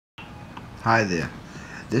Hi there.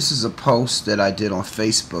 This is a post that I did on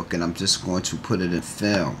Facebook and I'm just going to put it in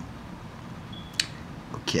film.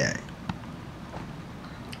 Okay.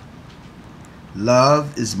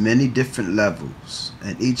 Love is many different levels,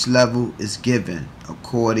 and each level is given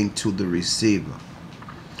according to the receiver.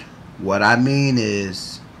 What I mean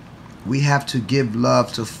is, we have to give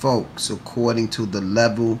love to folks according to the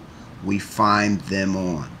level we find them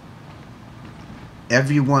on.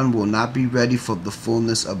 Everyone will not be ready for the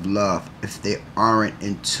fullness of love if they aren't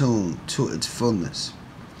in tune to its fullness.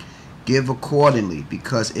 Give accordingly,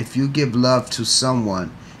 because if you give love to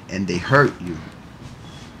someone and they hurt you,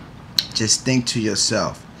 just think to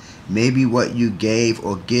yourself, maybe what you gave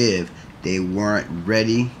or give, they weren't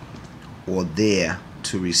ready or there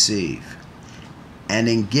to receive. And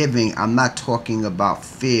in giving, I'm not talking about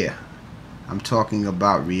fear. I'm talking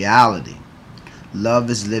about reality. Love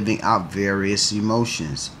is living out various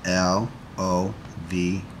emotions. Love.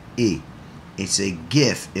 It's a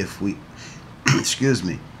gift if we, excuse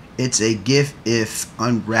me, it's a gift if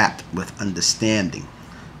unwrapped with understanding.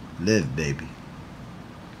 Live, baby.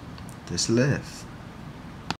 Just live.